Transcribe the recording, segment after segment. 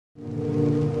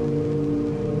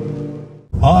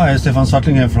Hi, Stefan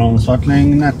Swartling here from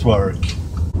Swartling Network.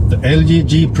 The LG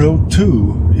G Pro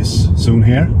 2 is soon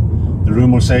here. The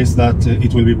rumor says that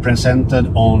it will be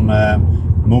presented on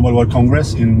Mobile World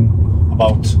Congress in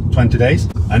about 20 days.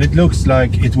 And it looks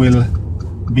like it will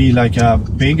be like a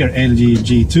bigger LG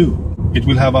G2. It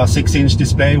will have a 6-inch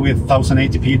display with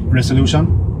 1080p resolution.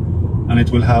 And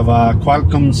it will have a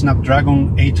Qualcomm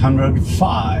Snapdragon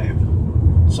 805.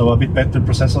 So a bit better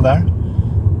processor there.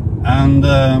 And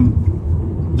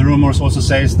the rumors also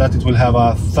says that it will have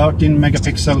a 13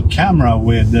 megapixel camera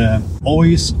with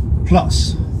OIS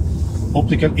Plus,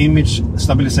 Optical Image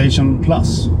Stabilization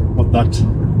Plus. What that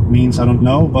means I don't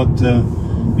know, but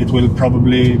it will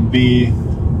probably be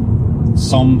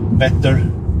some better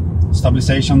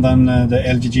stabilization than the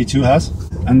LG G2 has.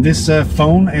 And this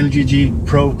phone, LG G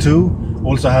Pro 2,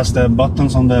 also has the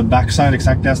buttons on the back side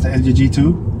exactly as the LG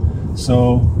G2.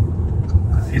 So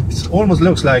it almost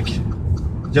looks like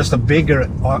just a bigger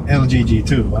LG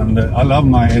G2, and I love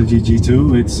my LG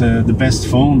G2. It's the best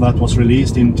phone that was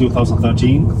released in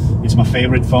 2013. It's my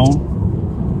favorite phone,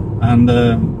 and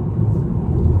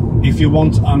if you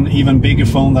want an even bigger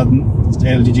phone than the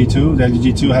LG G2, the LG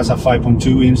G2 has a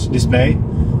 5.2-inch display,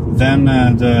 then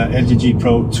the LG G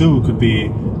Pro 2 could be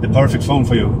the perfect phone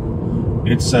for you.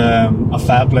 It's a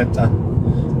phablet,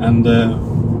 and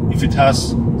if it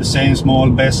has the same small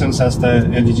bezels as the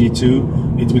LG G2,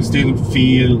 it will still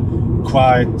feel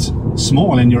quite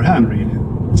small in your hand, really.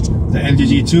 The LG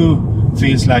G2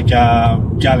 feels like a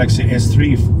Galaxy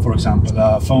S3, for example,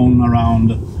 a phone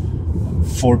around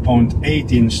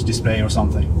 4.8-inch display or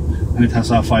something, and it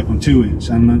has a 5.2-inch,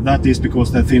 and that is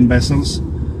because they're thin bezels.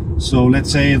 So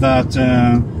let's say that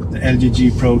the LG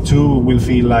G Pro 2 will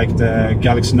feel like the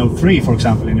Galaxy Note 3, for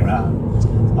example, in your hand.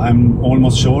 I'm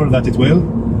almost sure that it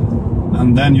will.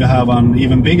 And then you have an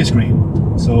even bigger screen.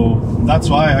 So that's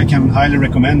why I can highly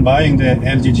recommend buying the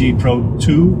LG G Pro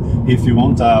 2 if you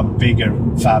want a bigger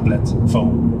phablet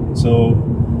phone. So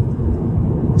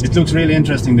it looks really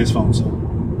interesting, this phone. So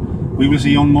we will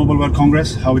see on Mobile World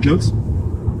Congress how it looks.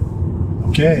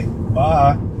 Okay,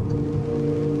 bye.